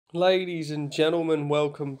Ladies and gentlemen,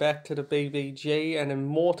 welcome back to the BBG and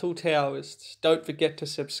Immortal Taoists. Don't forget to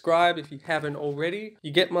subscribe if you haven't already.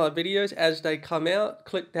 You get my videos as they come out.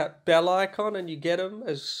 Click that bell icon and you get them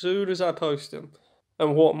as soon as I post them.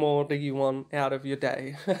 And what more do you want out of your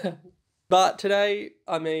day? But today,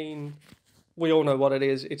 we all know what it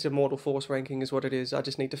is. It's Immortal Force ranking is what it is. I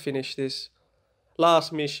just need to finish this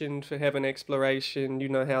last mission for Heaven Exploration. You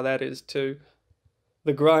know how that is too.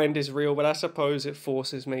 The grind is real, but I suppose it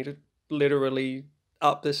forces me to literally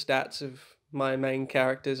up the stats of my main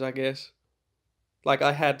characters, I guess. Like,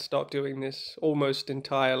 I had stopped doing this almost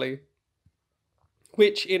entirely.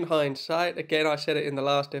 Which, in hindsight, again, I said it in the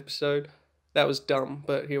last episode, that was dumb,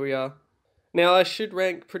 but here we are. Now, I should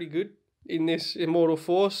rank pretty good in this Immortal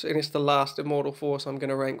Force, and it's the last Immortal Force I'm going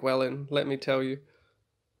to rank well in, let me tell you.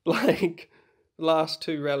 Like, last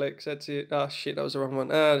two relics, that's it. Ah, shit, that was the wrong one.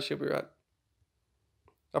 Ah, that should be right.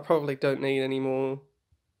 I probably don't need any more.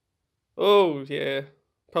 Oh, yeah.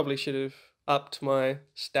 Probably should have upped my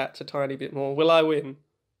stats a tiny bit more. Will I win?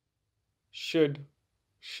 Should.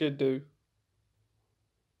 Should do.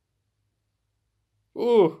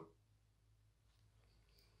 Ooh.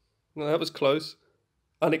 No, that was close.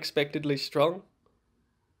 Unexpectedly strong.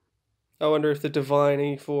 I wonder if the Divine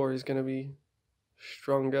E4 is going to be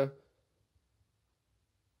stronger.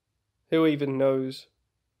 Who even knows?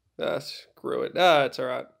 Ah, screw it. Ah, it's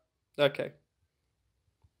alright. Okay.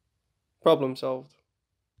 Problem solved.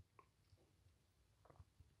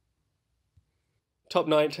 Top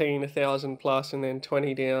 19, 1,000 plus, and then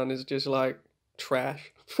 20 down is just like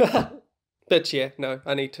trash. But yeah, no,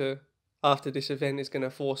 I need to, after this event is going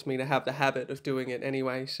to force me to have the habit of doing it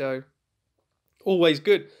anyway, so always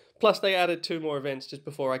good. Plus they added 2 more events just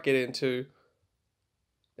before I get into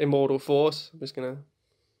Immortal Force. I'm just going to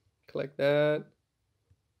collect that.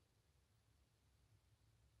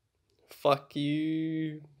 Fuck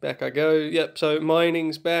you. Back I go. Yep, so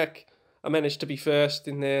mining's back. I managed to be first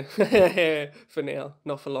in there for now,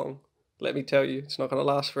 not for long. Let me tell you, it's not going to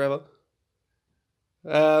last forever.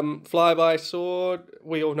 Flyby sword,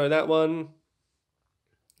 we all know that one.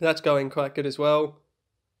 That's going quite good as well.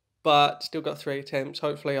 But still got 3 attempts.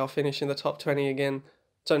 Hopefully I'll finish in the top 20 again.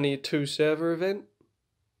 It's only a 2 server event.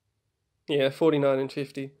 Yeah, 49 and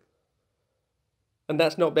 50. And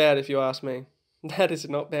that's not bad if you ask me. That is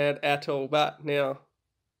not bad at all. But now,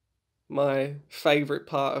 my favourite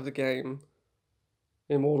part of the game,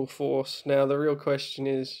 Immortal Force. Now the real question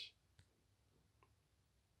is,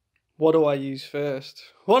 what do I use first?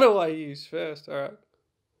 What do I use first? Alright.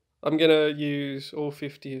 I'm going to use all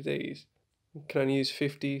 50 of these. Can only use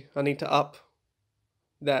 50. I need to up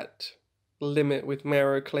that limit with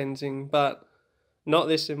marrow cleansing, but not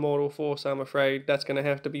this Immortal Force, I'm afraid. That's going to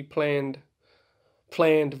have to be planned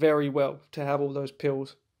very well to have all those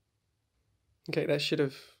pills. Okay, that should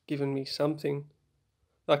have given me something.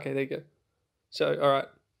 Okay, there you go. So,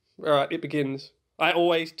 alright, it begins. I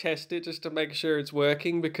always test it just to make sure it's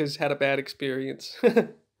working because had a bad experience.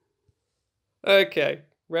 Okay,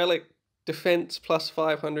 relic defense plus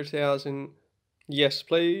 500,000. Yes,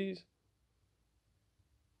 please.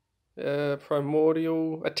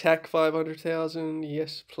 Primordial attack 500,000.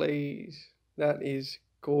 Yes, please. That is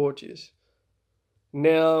gorgeous.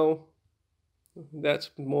 Now,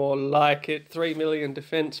 that's more like it. 3 million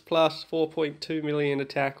defense plus 4.2 million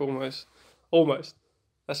attack almost. Almost.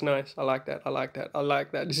 That's nice. I like that. I like that. I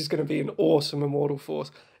like that. This is going to be an awesome Immortal Force.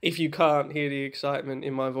 If you can't hear the excitement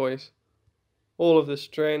in my voice. All of the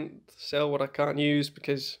strength. Sell what I can't use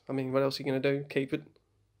because, I mean, what else are you going to do? Keep it.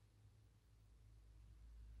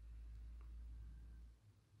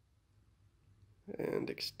 And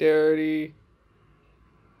dexterity.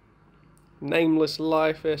 Nameless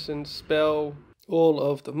life essence spell. All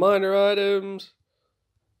of the minor items.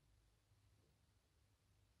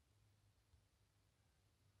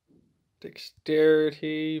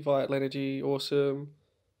 Dexterity, vital energy, awesome.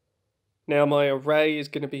 Now my array is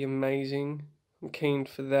going to be amazing. I'm keen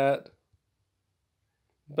for that.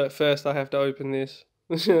 But first I have to open this.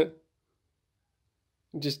 It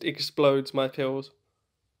just explodes my pills.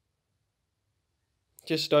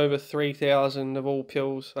 Just over 3,000 of all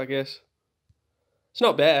pills, I guess. It's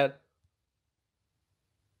not bad.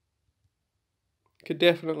 Could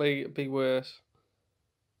definitely be worse.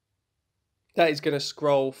 That is going to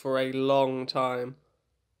scroll for a long time.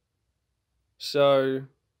 So,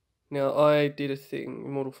 now I did a thing.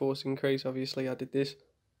 Immortal Force increase, obviously I did this.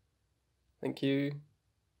 Thank you.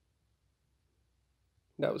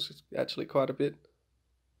 That was actually quite a bit.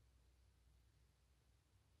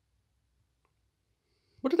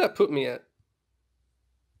 What did that put me at?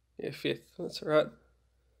 Yeah, 5th. That's alright.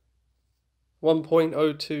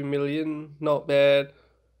 1.02 million. Not bad.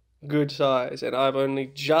 good size, and I've only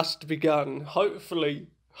just begun. Hopefully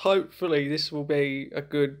this will be a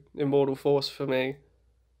good Immortal Force for me.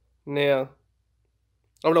 Now,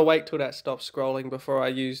 I'm gonna wait till that stops scrolling before I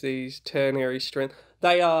use these ternary strength.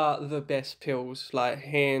 They are the best pills, like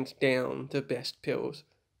hands down the best pills.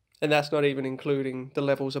 And that's not even including the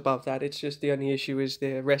levels above that. It's just the only issue is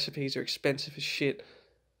their recipes are expensive as shit.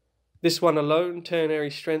 This one alone,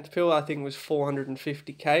 ternary strength pill, I think was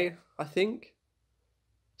 450k, I think.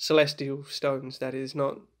 Celestial stones, that is,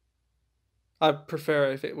 not... I'd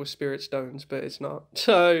prefer if it was spirit stones, but it's not.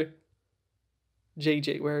 So,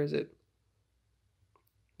 GG, where is it?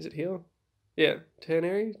 Is it here? Yeah,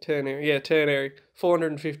 ternary? Ternary, yeah, ternary.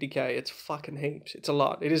 450k, it's fucking heaps. It's a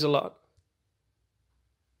lot, it is a lot.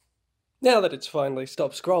 Now that it's finally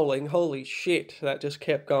stopped scrolling, holy shit, that just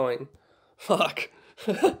kept going. Fuck.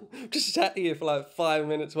 Just sat here for like 5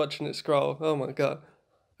 minutes watching it scroll. Oh my god.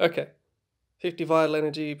 Okay. 50 vital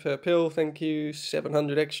energy per pill, thank you.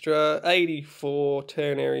 700 extra. 84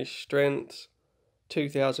 ternary strength.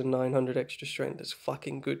 2,900 extra strength. That's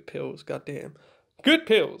fucking good pills, goddamn. Good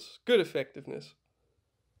pills. Good effectiveness.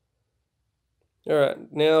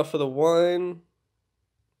 Alright, now for the wine.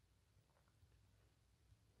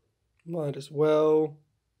 Might as well.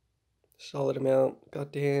 Solid amount.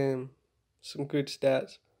 Goddamn. Some good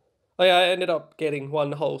stats. Oh yeah, I ended up getting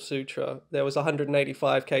one whole sutra. There was a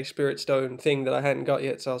 185k spirit stone thing that I hadn't got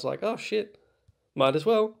yet, so I was like, oh shit, might as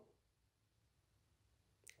well.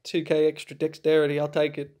 2k extra dexterity, I'll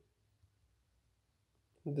take it.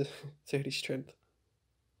 30 strength.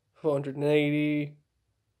 480.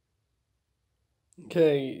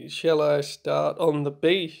 Okay, shall I start on the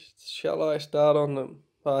beasts? Shall I start on them?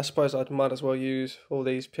 I suppose I might as well use all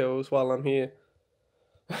these pills while I'm here.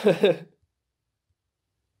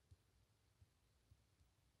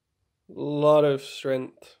 Lot of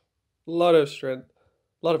strength. Lot of strength.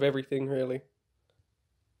 Lot of everything, really.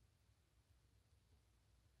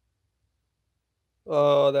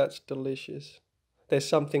 Oh, that's delicious. There's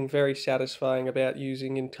something very satisfying about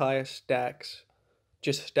using entire stacks.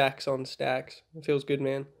 Just stacks on stacks. It feels good,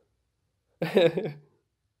 man.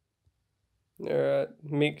 Alright,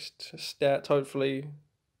 mixed stats, hopefully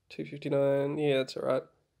 259. Yeah, that's alright.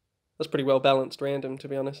 That's pretty well balanced random, to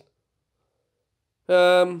be honest.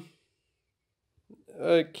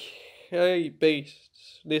 Okay,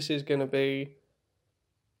 beasts. This is gonna be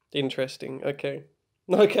interesting. Okay.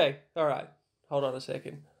 Okay, alright. Hold on a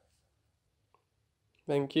second.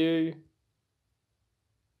 Thank you.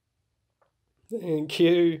 Thank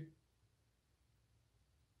you.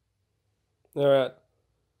 Alright.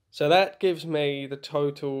 So that gives me the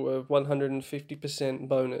total of 150%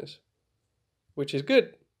 bonus, which is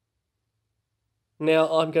good. Now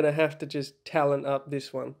I'm going to have to just talent up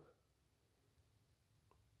this one.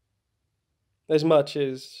 As much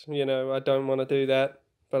as, you know, I don't want to do that,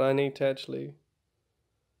 but I need to actually...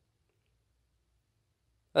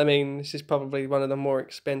 I mean, this is probably one of the more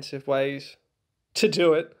expensive ways to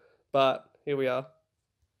do it, but here we are.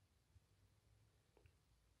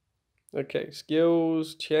 Okay,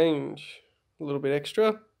 skills, change. A little bit extra,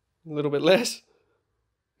 a little bit less.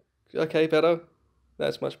 Okay, better.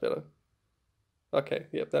 That's much better. Okay,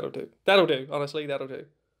 yep, that'll do. That'll do, honestly, that'll do.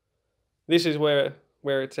 This is where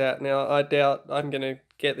it's at now. I doubt I'm going to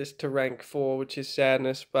get this to rank 4, which is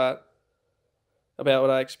sadness, but about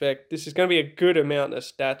what I expect. This is going to be a good amount of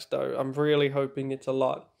stats, though. I'm really hoping it's a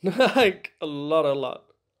lot. Like, a lot.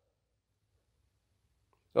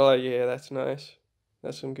 Oh, yeah, that's nice.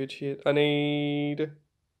 That's some good shit. I need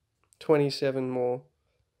 27 more.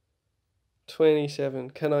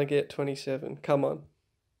 27. Can I get 27? Come on.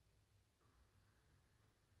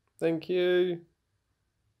 Thank you.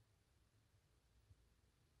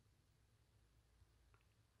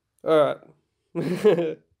 Alright.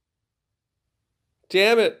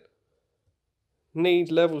 Damn it.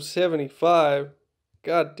 Need level 75.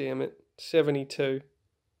 God damn it. 72.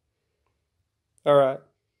 Alright.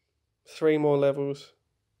 3 more levels.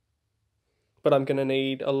 But I'm gonna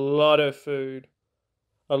need a lot of food.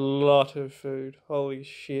 A lot of food. Holy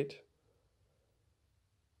shit.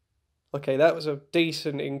 Okay, that was a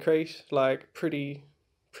decent increase. Like, pretty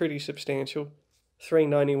substantial.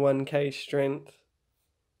 391k strength.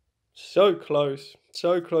 So close.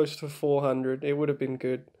 So close to 400. It would have been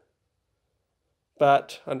good.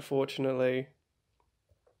 But, unfortunately,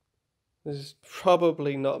 there's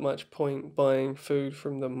probably not much point buying food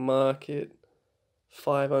from the market.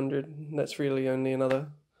 500. That's really only another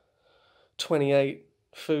 28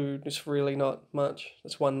 food. It's really not much.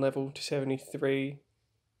 That's one level to 73.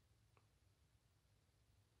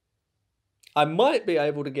 I might be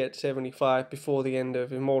able to get 75 before the end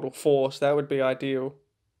of Immortal Force. That would be ideal.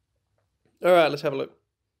 Alright, let's have a look.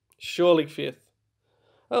 Surely fifth.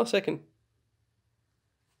 Oh, second.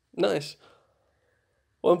 Nice.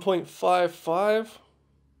 1.55.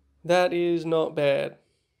 That is not bad.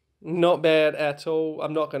 Not bad at all.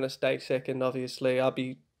 I'm not going to stay second, obviously. I'll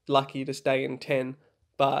be lucky to stay in 10.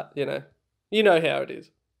 But, you know how it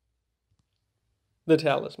is. The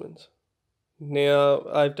talismans. Now,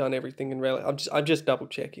 I've done everything in relic. I'm just double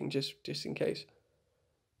checking, just in case.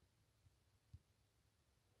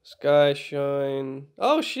 Skyshine.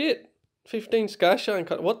 Oh, shit. 15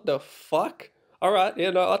 Skyshine. What the fuck? Alright,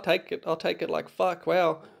 yeah, no, I'll take it. I'll take it like fuck.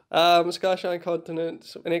 Wow. Skyshine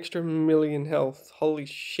Continent, an extra million health. Holy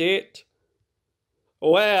shit.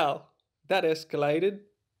 Wow. That escalated.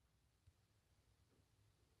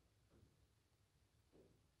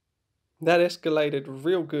 That escalated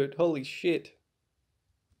real good. Holy shit.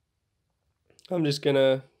 I'm just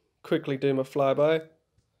gonna quickly do my flyby.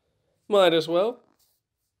 Might as well.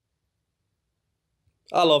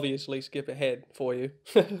 I'll obviously skip ahead for you.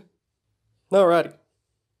 Alrighty.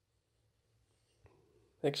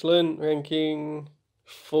 Excellent. Ranking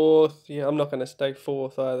 4th. Yeah, I'm not going to stay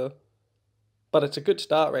 4th either. But it's a good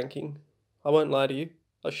start ranking. I won't lie to you.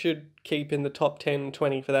 I should keep in the top 10,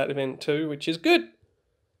 20 for that event too, which is good.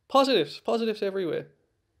 Positives. Positives everywhere.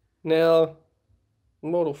 Now,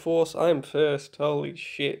 Immortal Force, I'm first. Holy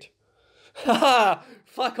shit. Haha!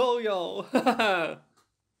 Fuck all y'all!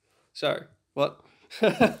 Sorry. What?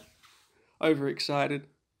 Overexcited.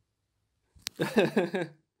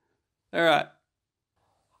 Alright.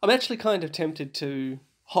 I'm actually kind of tempted to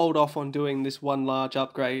hold off on doing this one large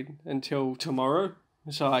upgrade until tomorrow,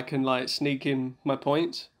 so I can like sneak in my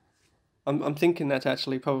points. I'm thinking that's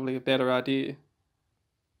actually probably a better idea.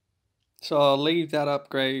 So I'll leave that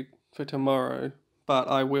upgrade for tomorrow, but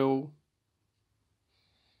I will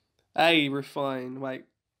refine. Wait,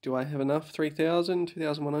 do I have enough? 3,000?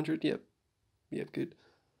 2,100? Yep. Yep, good.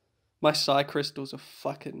 My psi crystals are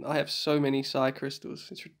fucking... I have so many psi crystals.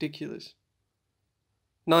 It's ridiculous.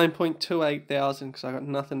 9.28 thousand because I got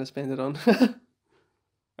nothing to spend it on.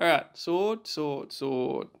 Alright, sword.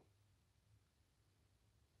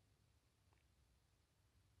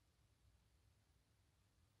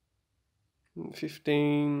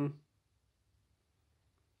 15.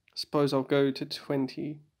 Suppose I'll go to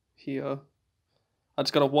 20 here. I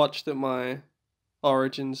just gotta watch that my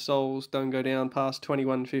origin souls don't go down past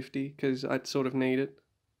 2150 because I'd sort of need it.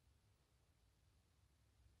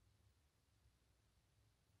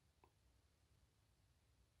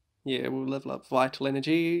 Yeah, we'll level up vital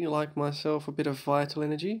energy, like myself a bit of vital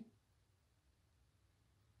energy.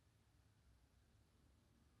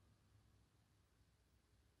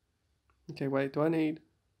 Okay, wait, do I need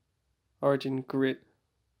origin grit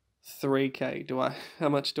 3k? How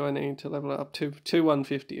much do I need to level it up to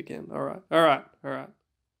 150 again? Alright.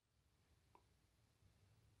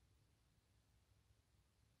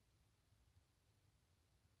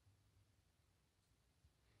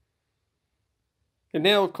 And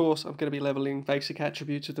now, of course, I'm going to be leveling basic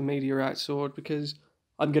attributes of the meteorite sword because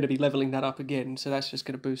I'm going to be leveling that up again, so that's just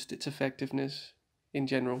going to boost its effectiveness in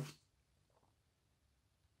general.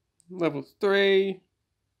 Level 3.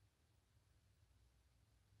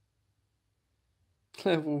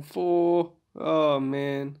 Level 4. Oh,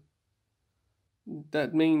 man.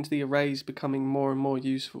 That means the array's becoming more and more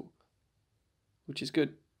useful, which is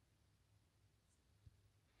good.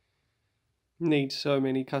 Need so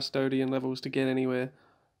many custodian levels to get anywhere.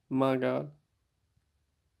 My god.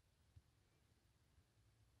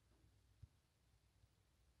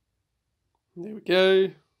 There we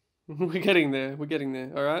go. We're getting there.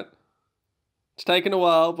 Alright? It's taken a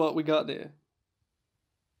while, but we got there.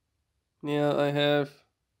 Now I have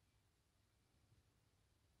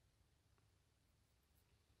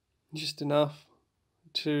just enough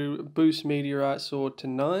to boost meteorite sword to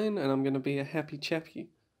 9, and I'm going to be a happy chappy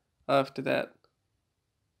after that.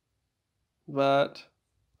 But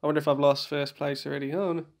I wonder if I've lost first place already.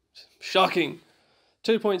 Oh, no. Shocking.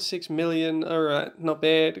 2.6 million. Alright, not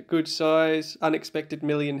bad. Good size. Unexpected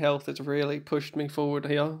million health has really pushed me forward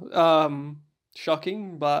here.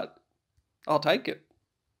 Shocking, but I'll take it.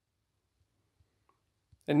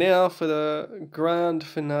 And now for the grand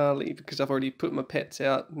finale, because I've already put my pets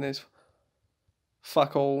out and there's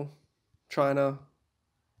fuck all trying to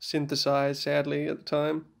synthesize, sadly, at the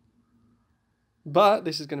time. But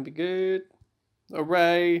this is going to be good.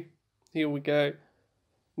 Array. Here we go.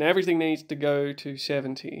 Now everything needs to go to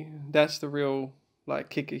 70. That's the real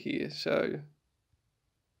kicker here. So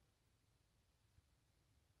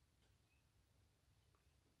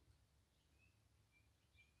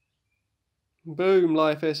boom,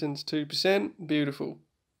 life essence 2%. Beautiful.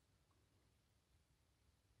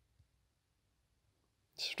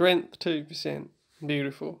 Strength 2%.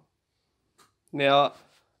 Beautiful. Now,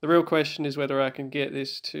 the real question is whether I can get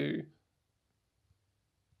this to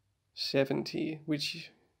 70,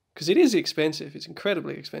 which, because it is expensive. It's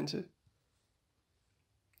incredibly expensive.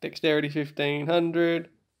 Dexterity 1500.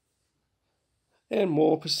 And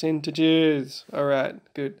more percentages. All right,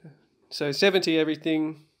 good. So 70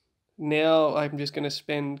 everything. Now I'm just going to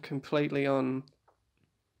spend completely on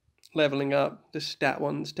leveling up the stat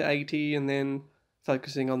ones to 80 and then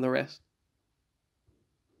focusing on the rest.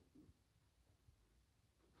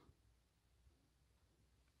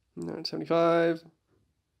 No, 75.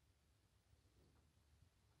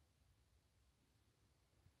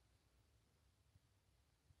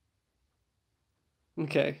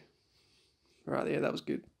 Okay. Right, yeah, that was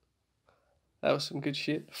good. That was some good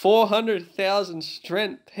shit. 400,000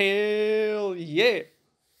 strength. Hell yeah.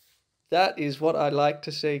 That is what I like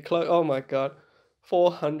to see. Oh my god.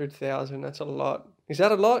 400,000. That's a lot. Is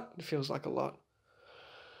that a lot? It feels like a lot.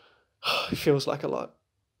 It feels like a lot.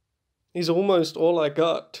 Is almost all I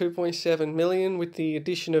got. 2.7 million with the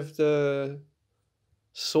addition of the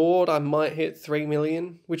sword. I might hit 3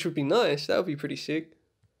 million, which would be nice. That would be pretty sick.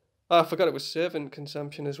 Oh, I forgot it was servant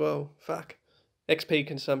consumption as well. Fuck. XP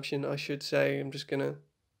consumption, I should say. I'm just gonna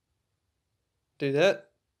do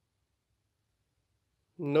that.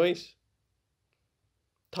 Nice.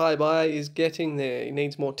 Tai Bai is getting there. He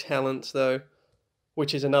needs more talents though,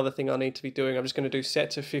 which is another thing I need to be doing. I'm just going to do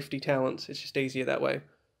sets of 50 talents. It's just easier that way.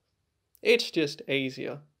 It's just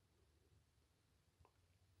easier.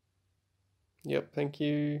 Yep, thank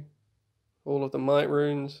you. All of the might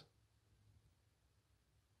runes.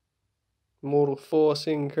 Mortal force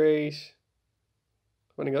increase.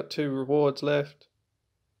 I've only got 2 rewards left,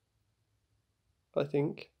 I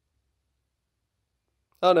think.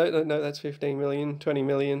 Oh, no, that's 15 million, 20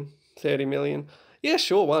 million, 30 million. Yeah,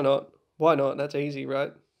 sure, why not? Why not? That's easy,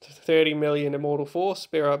 right? 30 million Immortal Force,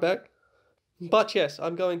 be right back. But yes,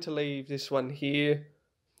 I'm going to leave this one here.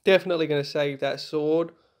 Definitely going to save that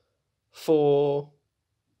sword for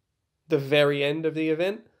the very end of the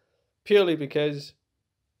event, purely because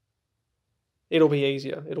it'll be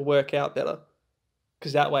easier. It'll work out better.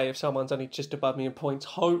 Because that way, if someone's only just above me in points,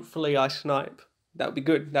 hopefully I snipe. That would be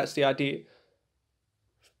good. That's the idea.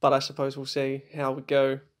 But I suppose we'll see how we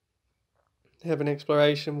go. Have an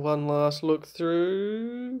exploration, one last look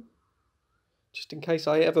through. Just in case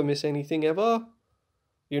I ever miss anything ever.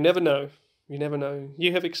 You never know. You never know.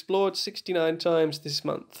 You have explored 69 times this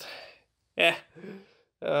month. Yeah.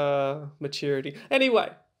 Maturity. Anyway,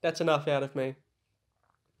 that's enough out of me.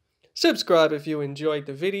 Subscribe if you enjoyed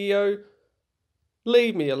the video.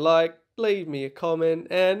 Leave me a like, leave me a comment,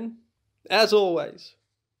 and as always,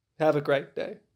 have a great day.